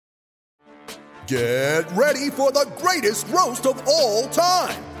Get ready for the greatest roast of all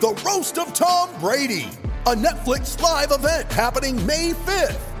time, the Roast of Tom Brady, a Netflix live event happening May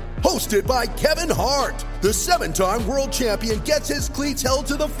 5th. Hosted by Kevin Hart, the 7-time world champion gets his cleats held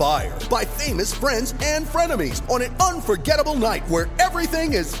to the fire by famous friends and frenemies on an unforgettable night where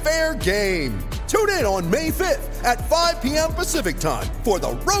everything is fair game. Tune in on May 5th at 5 p.m. Pacific time for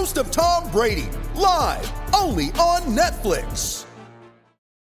the Roast of Tom Brady, live only on Netflix.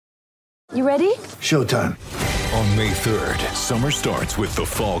 You ready? Showtime. On May 3rd, summer starts with The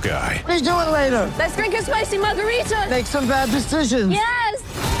Fall Guy. Let's do it later. Let's drink a spicy margarita. Make some bad decisions. Yes!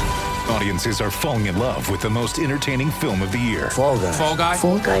 Audiences are falling in love with the most entertaining film of the year. Fall Guy. Fall Guy?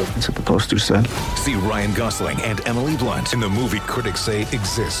 Fall guy. That's what the poster said. See Ryan Gosling and Emily Blunt in the movie critics say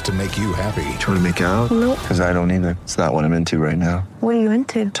exists to make you happy. Trying to make it out? Nope. Because I don't either. It's not what I'm into right now. What are you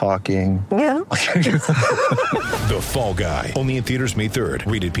into? Talking. Yeah. The Fall Guy. Only in theaters May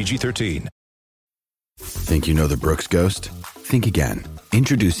 3rd. Rated PG-13. Think you know the Brooks Ghost? Think again.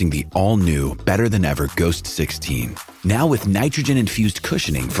 Introducing the all-new, better-than-ever Ghost 16. Now with nitrogen-infused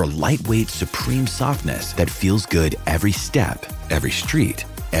cushioning for lightweight, supreme softness that feels good every step, every street,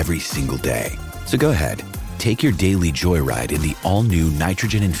 every single day. So go ahead, take your daily joyride in the all-new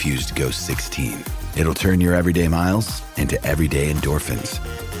nitrogen-infused Ghost 16. It'll turn your everyday miles into everyday endorphins.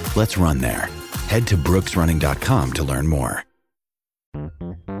 Let's run there. Head to brooksrunning.com to learn more.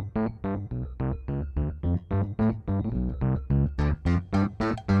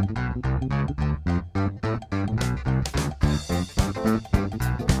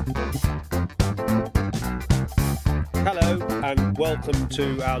 Hello and welcome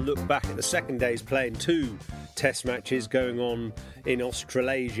to our look back at the second day's playing 2 test matches going on in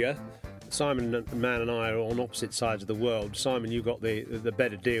Australasia. Simon Man and I are on opposite sides of the world. Simon, you got the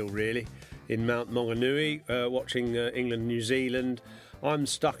better deal really in Mount Maunganui, watching England, New Zealand. I'm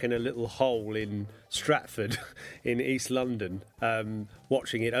stuck in a little hole in Stratford in East London,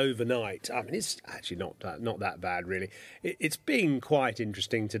 watching it overnight. I mean, it's actually not that bad, really. It's been quite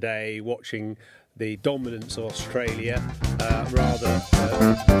interesting today, watching the dominance of Australia, rather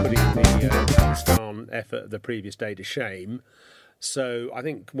putting the Pakistan effort of the previous day to shame. So I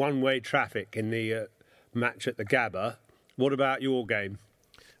think one-way traffic in the match at the Gabba. What about your game?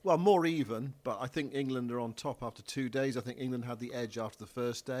 Well, more even, but I think England are on top after 2 days. I think England had the edge after the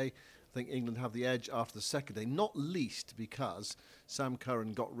first day. I think England have the edge after the second day, not least because Sam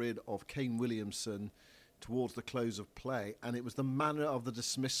Curran got rid of Kane Williamson towards the close of play, and it was the manner of the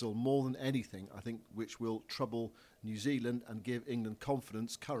dismissal more than anything, I think, which will trouble New Zealand and give England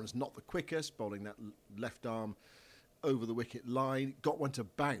confidence. Curran's not the quickest, bowling that left arm over the wicket line, got one to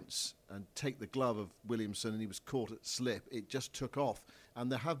bounce and take the glove of Williamson, and he was caught at slip. It just took off,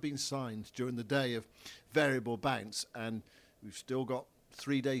 and there have been signs during the day of variable bounce, and we've still got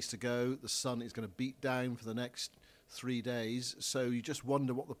 3 days to go. The sun is going to beat down for the next 3 days, so you just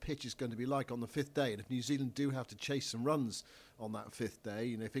wonder what the pitch is going to be like on the 5th day. And if New Zealand do have to chase some runs on that 5th day,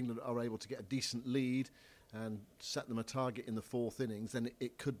 you know, if England are able to get a decent lead and set them a target in the 4th innings, then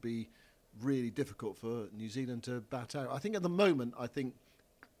it could be really difficult for New Zealand to bat out. I think at the moment, I think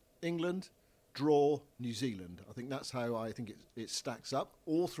England, draw, New Zealand. I think that's how I think it stacks up.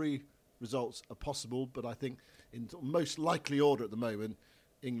 All 3 results are possible, but I think in most likely order at the moment,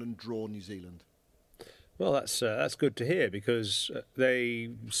 England, draw, New Zealand. Well, that's good to hear, because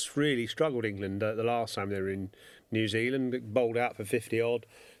they really struggled, England, the last time they were in New Zealand, bowled out for 50-odd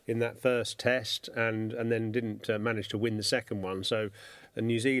in that first test and then didn't manage to win the second one. So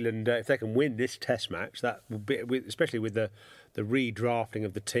New Zealand, if they can win this test match, that will be, especially with the redrafting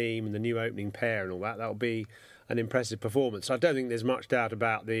of the team and the new opening pair and all that, will be an impressive performance. I don't think there's much doubt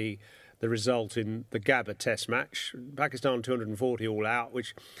about the result in the Gabba test match. Pakistan 240 all out,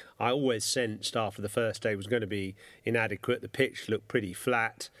 which I always sensed after the first day was going to be inadequate. The pitch looked pretty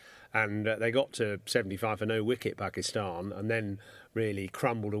flat, and they got to 75 for no wicket, Pakistan, and then really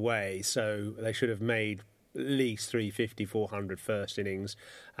crumbled away. So they should have made at least 350, 400 first innings,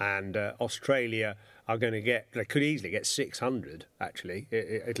 and Australia are going to they could easily get 600, actually.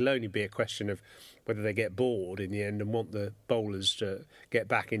 It'll only be a question of whether they get bored in the end and want the bowlers to get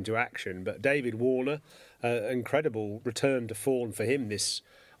back into action. But David Warner, incredible return to form for him this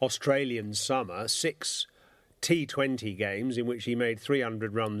Australian summer. 6 T20 games in which he made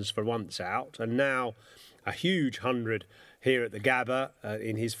 300 runs for once out, and now a huge 100 here at the Gabba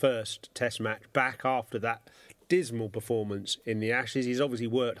in his first test match back after that dismal performance in the Ashes. He's obviously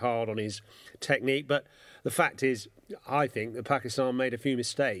worked hard on his technique, but the fact is, I think that Pakistan made a few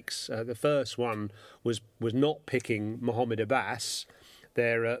mistakes. The first one was not picking Mohammad Abbas,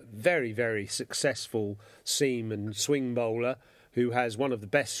 their very, very successful seam and swing bowler, who has one of the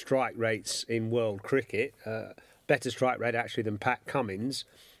best strike rates in world cricket, better strike rate actually than Pat Cummins,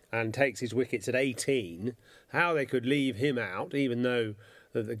 and takes his wickets at 18, how they could leave him out, even though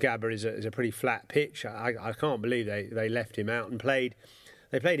the Gabba is a pretty flat pitch. I can't believe they left him out and played.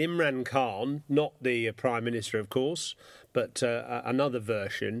 They played Imran Khan, not the Prime Minister, of course, but another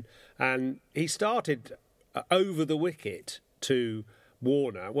version, and he started over the wicket to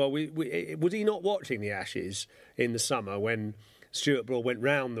Warner. Well, was he not watching the Ashes in the summer when Stuart Broad went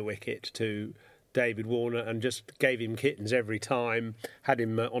round the wicket to David Warner and just gave him kittens every time, had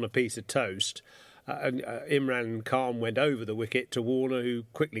him on a piece of toast? And Imran Khan went over the wicket to Warner, who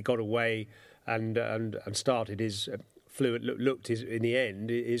quickly got away and started his fluent. In the end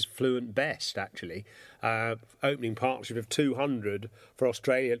his fluent best actually. Opening partnership of 200 for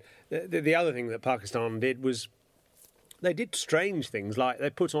Australia. The other thing that Pakistan did was they did strange things, like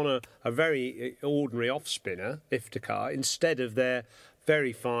they put on a very ordinary off spinner, Iftikhar, instead of their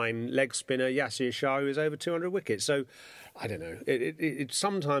very fine leg spinner Yasir Shah, who is over 200 wickets. So I don't know. It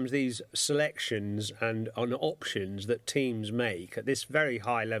sometimes these selections and on options that teams make at this very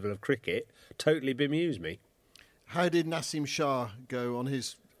high level of cricket totally bemuse me. How did Nasim Shah go on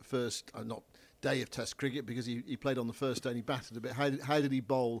his first, not day of Test cricket, because he played on the first day and he batted a bit. How did he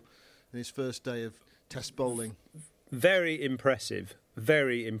bowl in his first day of Test bowling? Very impressive.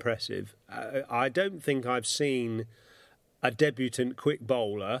 Very impressive. I don't think I've seen a debutant quick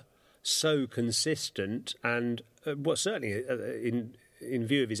bowler so consistent and certainly in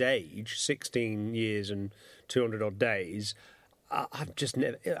view of his age, 16 years and 200 odd days, I've just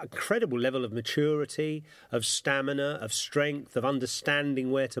never, incredible level of maturity, of stamina, of strength, of understanding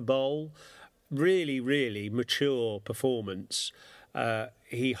where to bowl. Really, really mature performance.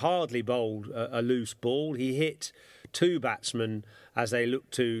 He hardly bowled a loose ball. He hit two batsmen as they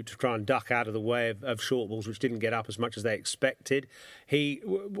looked to try and duck out of the way of short balls, which didn't get up as much as they expected.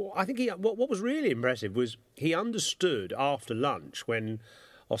 What was really impressive was he understood after lunch, when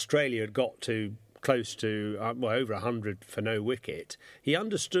Australia had got to close to over 100 for no wicket, he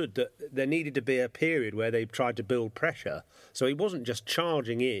understood that there needed to be a period where they tried to build pressure. So he wasn't just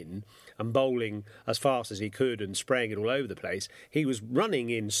charging in and bowling as fast as he could and spraying it all over the place. He was running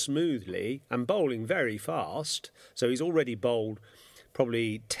in smoothly and bowling very fast. So he's already bowled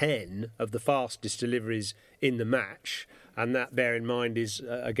probably 10 of the fastest deliveries in the match, and that, bear in mind, is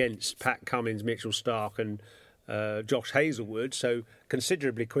against Pat Cummins, Mitchell Starc and Josh Hazlewood, so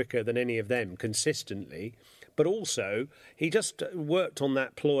considerably quicker than any of them consistently. But also, he just worked on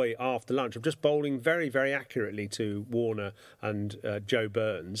that ploy after lunch of just bowling very, very accurately to Warner and Joe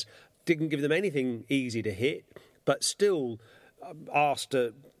Burns. Didn't give them anything easy to hit, but still asked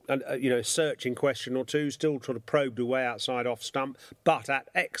a searching question or two, still sort of probed away outside off stump, but at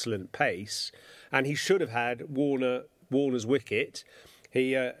excellent pace. And he should have had Warner's wicket.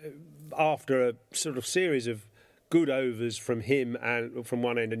 He, after a sort of series of good overs from him and from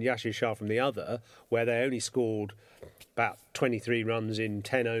one end and Yasir Shah from the other, where they only scored about 23 runs in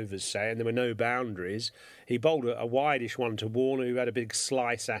 10 overs, say, and there were no boundaries. He bowled a wideish one to Warner, who had a big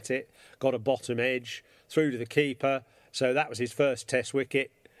slice at it, got a bottom edge, through to the keeper. So that was his first Test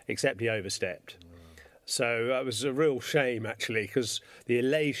wicket, except he overstepped. So that was a real shame, actually, because the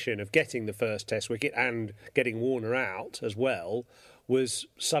elation of getting the first Test wicket and getting Warner out as well was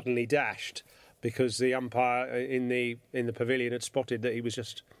suddenly dashed, because the umpire in the pavilion had spotted that he was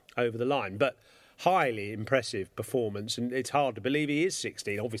just over the line. But highly impressive performance, and it's hard to believe he is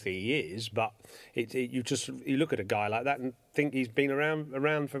 16. Obviously he is, but you look at a guy like that and think he's been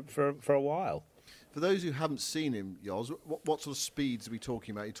around for a while. For those who haven't seen him, Yoz, what sort of speeds are we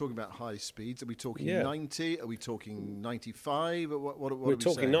talking about? Are you talking about high speeds? Are we talking 90? Are we talking 95? What we're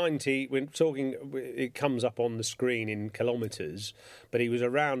talking 90. We're talking. It comes up on the screen in kilometres, but he was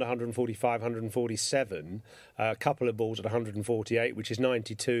around 145, 147. A couple of balls at 148, which is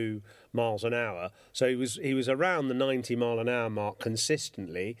 92 miles an hour. So he was around the 90 mile an hour mark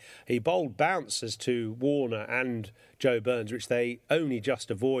consistently. He bowled bouncers to Warner and Joe Burns, which they only just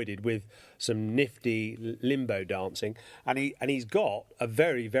avoided with some nifty limbo dancing, and he's got a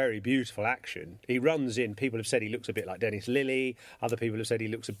very, very beautiful action. He runs in. People have said he looks a bit like Dennis Lillee. Other people have said he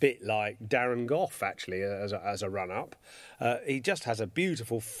looks a bit like Darren Gough, actually, as a run-up. He just has a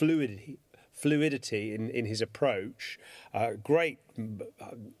beautiful fluidity in his approach. Great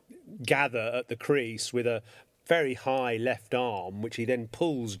gather at the crease with a very high left arm, which he then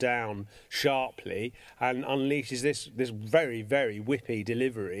pulls down sharply and unleashes this very, very whippy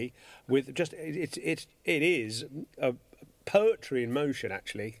delivery with just it is a poetry in motion.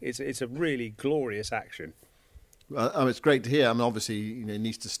 Actually, it's a really glorious action. It's great to hear. I mean, obviously, he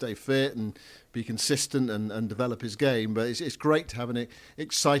needs to stay fit and be consistent and develop his game. But it's great to have an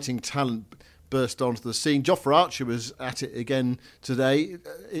exciting talent burst onto the scene. Gabbatoir Archer was at it again today.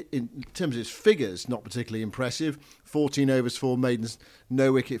 In terms of his figures, not particularly impressive. 14 overs, 4 maidens,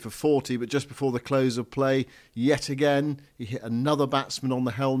 no wicket for 40. But just before the close of play, yet again, he hit another batsman on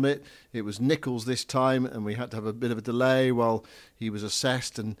the helmet. It was Nichols this time, and we had to have a bit of a delay while he was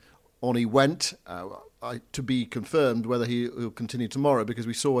assessed, and on he went. To be confirmed whether he'll continue tomorrow, because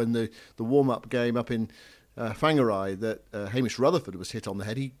we saw in the warm-up game up in Whangarei that Hamish Rutherford was hit on the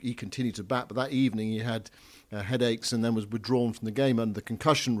head. He continued to bat, but that evening he had headaches and then was withdrawn from the game under the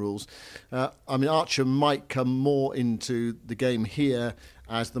concussion rules. Archer might come more into the game here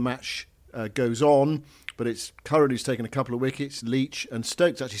as the match goes on, but it's Curran who's taken a couple of wickets, Leach and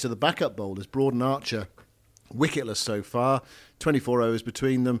Stokes actually. So the backup bowlers, Broad and Archer, wicketless so far, 24 overs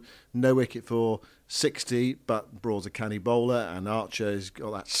between them, no wicket for 60, but Broad's a canny bowler, and Archer has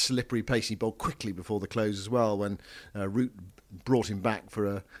got that slippery pace. He bowled quickly before the close as well when Root brought him back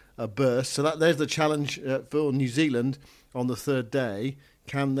for a burst. So there's the challenge for New Zealand on the third day.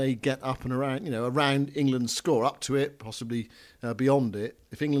 Can they get up and around England's score, up to it, possibly beyond it?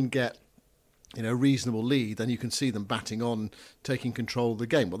 If England get a reasonable lead, then you can see them batting on, taking control of the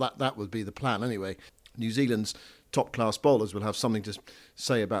game. Well, that would be the plan anyway. New Zealand's top-class bowlers will have something to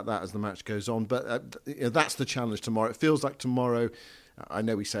say about that as the match goes on. But that's the challenge tomorrow. It feels like tomorrow, I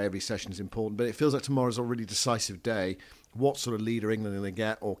know we say every session is important, but it feels like tomorrow's a really decisive day. What sort of lead are England going to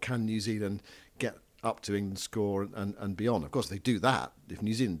get, or can New Zealand get up to England's score and beyond? Of course, they do that. If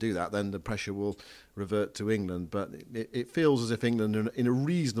New Zealand do that, then the pressure will revert to England. But it feels as if England are in a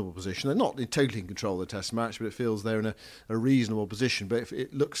reasonable position. They're not totally in control of the Test match, but it feels they're in a reasonable position. But if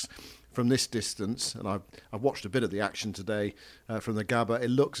it looks from this distance, and I've watched a bit of the action today from the Gabba, it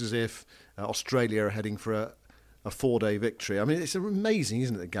looks as if Australia are heading for a 4-day victory. I mean, it's amazing,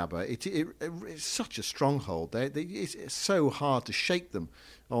 isn't it, the Gabba? It's such a stronghold. It's so hard to shake them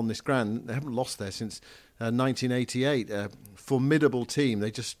on this ground. They haven't lost there since 1988. A formidable team.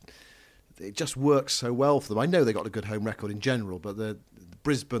 It just works so well for them. I know they got a good home record in general, but the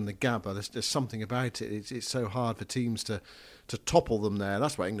Brisbane, the Gabba, there's something about it. It's so hard for teams to topple them there.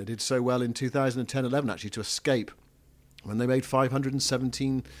 That's why England did so well in 2010-11, actually, to escape when they made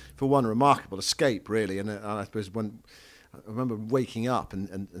 517 for one. Remarkable escape, really. And I suppose when I remember waking up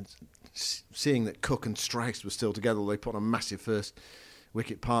and seeing that Cook and Strauss were still together, they put on a massive first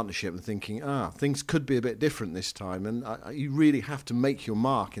wicket partnership, and thinking, things could be a bit different this time. And you really have to make your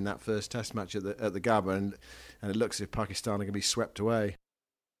mark in that first Test match at the Gabba, and it looks as if Pakistan are going to be swept away.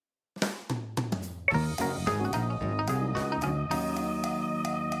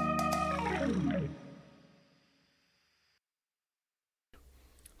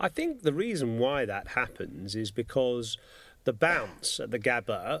 I think the reason why that happens is because the bounce at the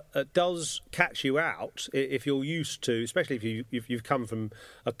Gabba does catch you out if you're used to, especially if you've come from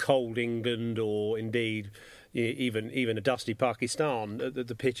a cold England or indeed even a dusty Pakistan.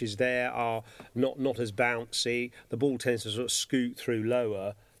 The pitches there are not as bouncy. The ball tends to sort of scoot through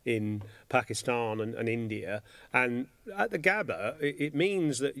lower in Pakistan and India, and at the Gabba it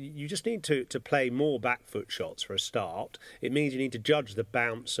means that you just need to play more back foot shots for a start. It means you need to judge the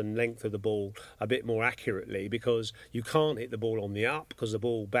bounce and length of the ball a bit more accurately, because you can't hit the ball on the up because the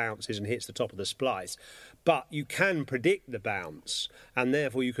ball bounces and hits the top of the splice, but you can predict the bounce and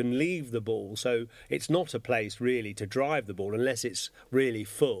therefore you can leave the ball, so it's not a place really to drive the ball unless it's really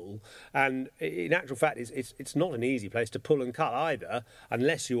full. And in actual fact it's not an easy place to pull and cut either,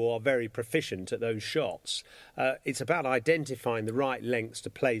 unless you are very proficient at those shots. It's about identifying the right lengths to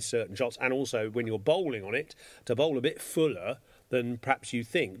play certain shots, and also when you're bowling on it, to bowl a bit fuller than perhaps you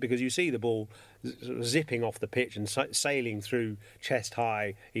think, because you see the ball zipping off the pitch and sailing through chest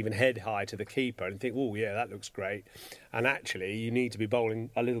high, even head high to the keeper, and think, oh yeah, that looks great. And actually you need to be bowling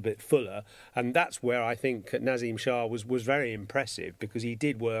a little bit fuller, and that's where I think Nazim Shah was very impressive, because he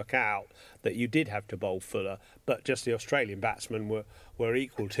did work out that you did have to bowl fuller, but just the Australian batsmen were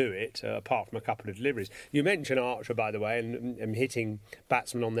equal to it, apart from a couple of deliveries. You mentioned Archer, by the way, and hitting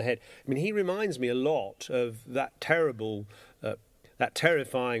batsmen on the head. I mean, he reminds me a lot of that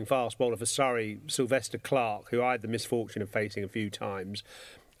terrifying fast bowler for Surrey, Sylvester Clarke, who I had the misfortune of facing a few times.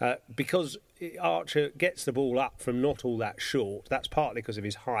 Because Archer gets the ball up from not all that short. That's partly because of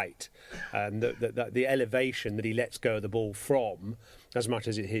his height and the elevation that he lets go of the ball from, as much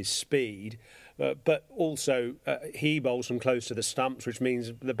as his speed. But also, he bowls from close to the stumps, which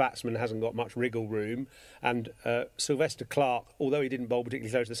means the batsman hasn't got much wriggle room. And Sylvester Clarke, although he didn't bowl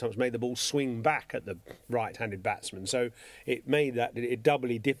particularly close to the stumps, made the ball swing back at the right-handed batsman. So it made it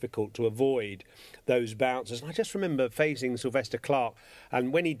doubly difficult to avoid those bouncers. And I just remember facing Sylvester Clarke,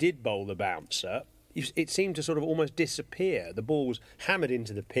 and when he did bowl the bouncer, it seemed to sort of almost disappear. The ball was hammered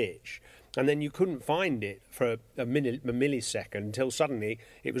into the pitch, and then you couldn't find it for a millisecond until suddenly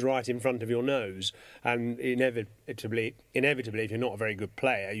it was right in front of your nose. And inevitably, if you're not a very good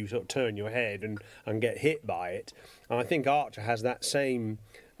player, you sort of turn your head and get hit by it. And I think Archer has that same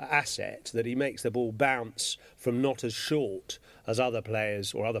asset, that he makes the ball bounce from not as short as other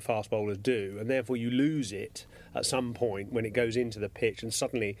players or other fast bowlers do, and therefore you lose it at some point when it goes into the pitch, and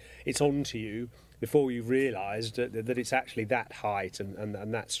suddenly it's onto you before you've realised that it's actually that height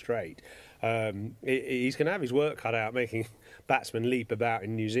and that straight. He's going to have his work cut out making batsmen leap about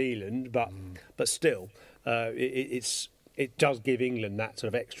in New Zealand, but still, it does give England that sort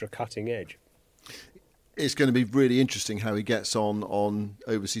of extra cutting edge. It's going to be really interesting how he gets on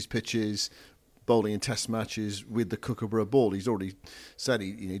overseas pitches, bowling in test matches with the Kookaburra ball. He's already said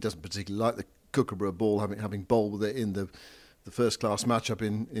he doesn't particularly like the Kookaburra ball, having bowled with it in the first-class matchup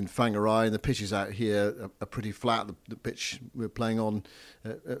in Whangarei, and the pitches out here are pretty flat. The pitch we're playing on,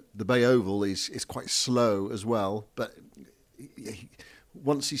 the Bay Oval, is quite slow as well. But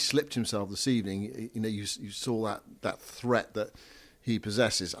once he slipped himself this evening, you saw that threat that he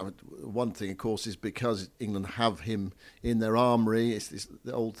possesses. I mean, one thing, of course, is because England have him in their armoury. It's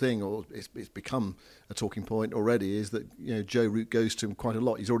the old thing, or it's become a talking point already, is that Joe Root goes to him quite a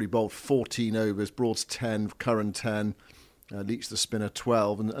lot. He's already bowled 14 overs, Broad's 10, Curran 10. Leach the spinner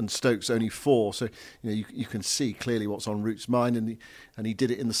 12 and Stokes only 4, so you can see clearly what's on Root's mind, and he did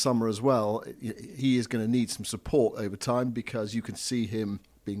it in the summer as well. He is going to need some support over time, because you can see him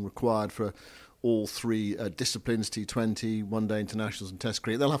being required for all three disciplines, T20, one-day internationals and Test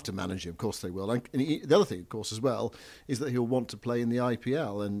cricket. They'll have to manage him, of course they will. And the other thing, of course, as well, is that he'll want to play in the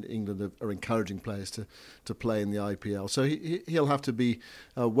IPL, and England are encouraging players to play in the IPL. So he'll have to be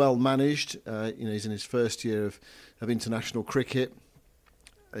well managed. He's in his first year of international cricket.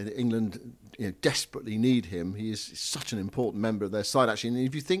 England desperately need him. He is such an important member of their side, actually. And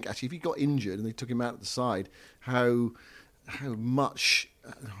if you think, if he got injured and they took him out of the side, how much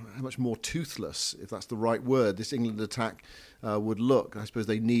more toothless, if that's the right word, this England attack would look. I suppose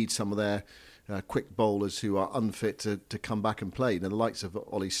they need some of their quick bowlers who are unfit to come back and play. The likes of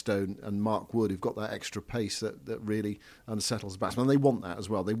Ollie Stone and Mark Wood, who've got that extra pace that really unsettles batsmen. And they want that as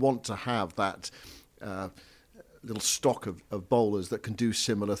well. They want to have that little stock of bowlers that can do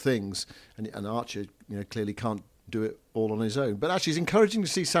similar things. And Archer, clearly can't do it all on his own. But actually, it's encouraging to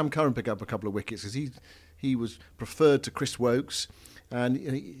see Sam Curran pick up a couple of wickets, because he was preferred to Chris Wokes, and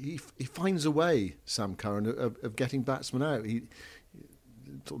he finds a way, Sam Curran, of getting batsmen out. He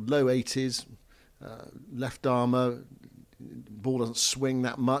sort of low 80s, left armour, ball doesn't swing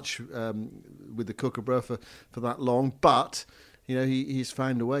that much with the Kookaburra for that long, but he's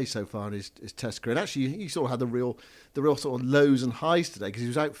found a way so far in his Test career. And actually, he sort of had the real sort of lows and highs today, because he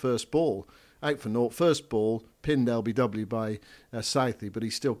was out first ball. Out for naught, first ball, pinned LBW by Southey, but he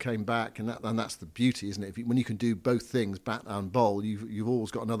still came back, and that's the beauty, isn't it? When you can do both things, bat and bowl, you've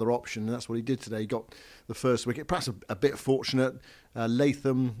always got another option, and that's what he did today. He got the first wicket, perhaps a bit fortunate.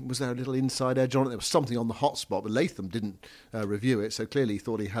 Latham, was there a little inside edge on it? There was something on the hot spot, but Latham didn't review it, so clearly he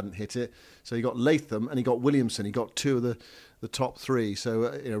thought he hadn't hit it. So he got Latham and he got Williamson. He got two of the top three.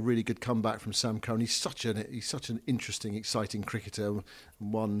 So really good comeback from Sam Curran. He's such an interesting, exciting cricketer, and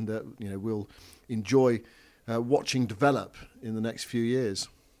one that we'll enjoy watching develop in the next few years.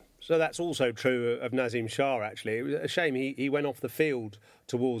 So that's also true of Nazim Shah, actually. It was a shame he went off the field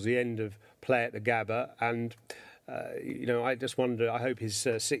towards the end of play at the Gabba, and I just wonder, I hope his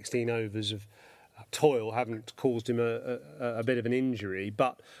 16 overs of toil haven't caused him a bit of an injury.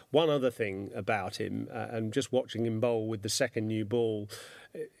 But one other thing about him, and just watching him bowl with the second new ball,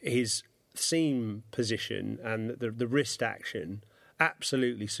 his seam position and the wrist action,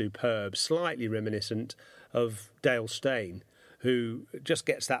 absolutely superb, slightly reminiscent of Dale Steyn, who just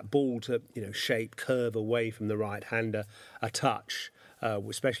gets that ball to shape, curve away from the right-hander a touch,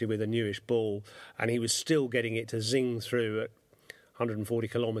 especially with a newish ball, and he was still getting it to zing through at 140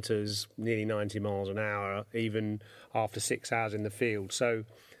 kilometres, nearly 90 miles an hour, even after 6 hours in the field. So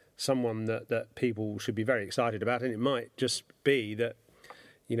someone that people should be very excited about, and it might just be that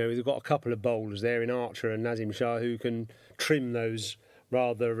we've got a couple of bowlers there in Archer and Nazim Shah who can trim those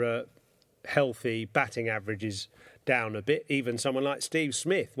rather healthy batting averages down a bit. Even someone like Steve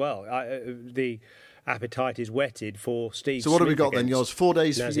Smith, the appetite is whetted for Steve. So what have we Smith got then, against Yoz? 4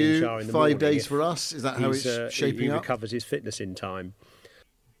 days for Nazim you, Shah in the 5 morning days if for us? Is that how it's shaping he up? recovers his fitness in time.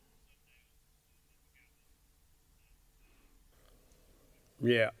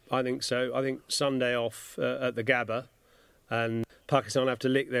 Yeah, I think so. I think Sunday off at the Gabba, and Pakistan have to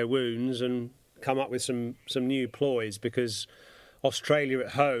lick their wounds and come up with some new ploys, because Australia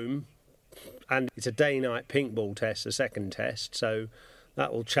at home, and it's a day-night pink ball test, the second test, so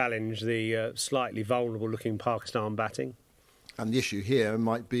that will challenge the slightly vulnerable-looking Pakistan batting. And the issue here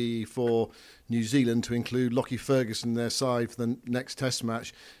might be for New Zealand to include Lockie Ferguson in their side for the next test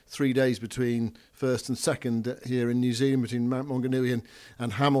match. 3 days between first and second here in New Zealand, between Mount Maunganui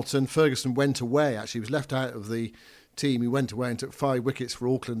and Hamilton. Ferguson went away, actually. He was left out of the team. He went away and took 5 wickets for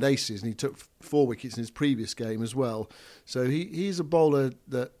Auckland Aces, and he took 4 wickets in his previous game as well. So he's a bowler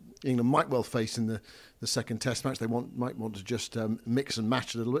that England might well face in the second test match. They might want to just mix and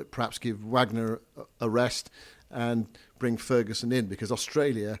match a little bit, perhaps give Wagner a rest and bring Ferguson in, because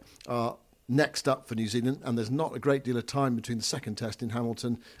Australia are next up for New Zealand, and there's not a great deal of time between the second test in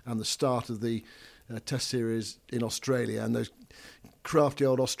Hamilton and the start of the test series in Australia. And those crafty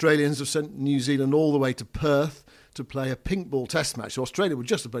old Australians have sent New Zealand all the way to Perth to play a pink ball test match. So Australia will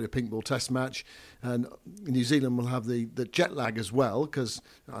just have played a pink ball test match, and New Zealand will have the jet lag as well, because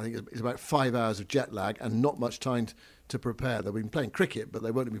I think it's about 5 hours of jet lag and not much time to prepare. They've been playing cricket, but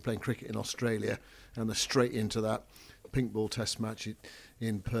they won't be playing cricket in Australia, and they're straight into that pink ball test match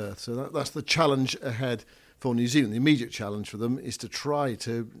in Perth. So that's the challenge ahead for New Zealand. The immediate challenge for them is to try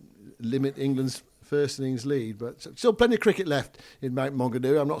to limit England's first innings lead, but still plenty of cricket left in Mount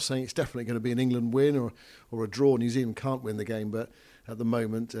Maunganui. I'm not saying it's definitely going to be an England win or a draw. New Zealand can't win the game, but at the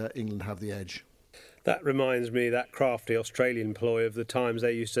moment England have the edge. That reminds me, that crafty Australian ploy, of the times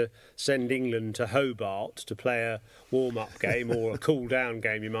they used to send England to Hobart to play a warm-up game or a cool-down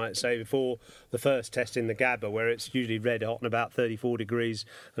game, you might say, before the first test in the Gabba, where it's usually red hot and about 34 degrees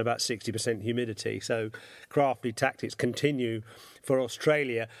and about 60% humidity. So crafty tactics continue for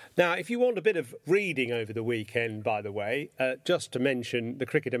Australia. Now, if you want a bit of reading over the weekend, by the way, just to mention the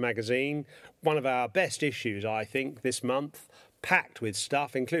Cricketer magazine, one of our best issues, I think, this month, packed with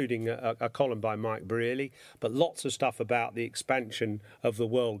stuff, including a column by Mike Brearley, but lots of stuff about the expansion of the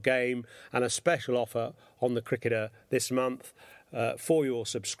world game, and a special offer on the Cricketer this month for your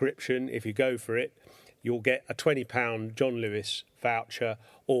subscription. If you go for it, you'll get a £20 John Lewis voucher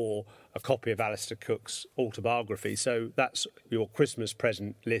or a copy of Alistair Cook's autobiography. So that's your Christmas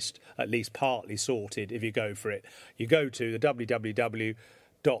present list, at least partly sorted if you go for it. You go to the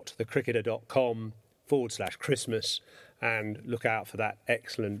www.thecricketer.com/Christmas and look out for that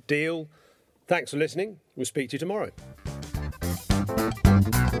excellent deal. Thanks for listening. We'll speak to you tomorrow.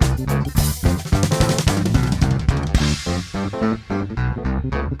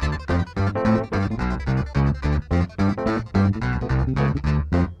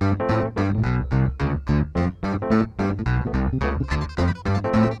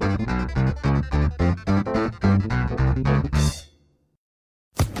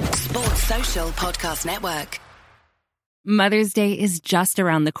 Sports Social Podcast Network. Mother's Day is just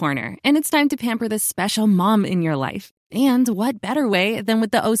around the corner, and it's time to pamper the special mom in your life. And what better way than with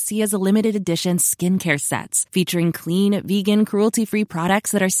the Osea's limited edition skincare sets, featuring clean, vegan, cruelty-free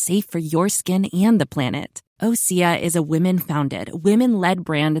products that are safe for your skin and the planet. Osea is a women-founded, women-led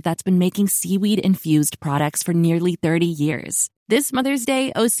brand that's been making seaweed-infused products for nearly 30 years. This Mother's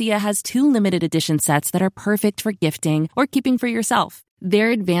Day, Osea has 2 limited edition sets that are perfect for gifting or keeping for yourself.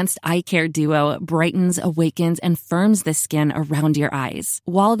 Their advanced eye care duo brightens, awakens, and firms the skin around your eyes,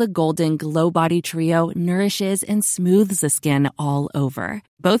 while the Golden Glow Body Trio nourishes and smooths the skin all over.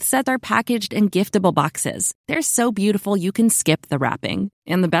 Both sets are packaged in giftable boxes. They're so beautiful you can skip the wrapping.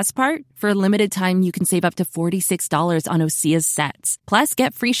 And the best part? For a limited time, you can save up to $46 on Osea's sets. Plus,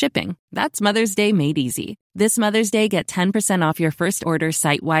 get free shipping. That's Mother's Day made easy. This Mother's Day, get 10% off your first order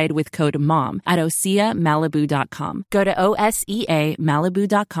site-wide with code MOM at OseaMalibu.com. Go to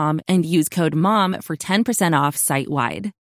OSEAMalibu.com and use code MOM for 10% off site-wide.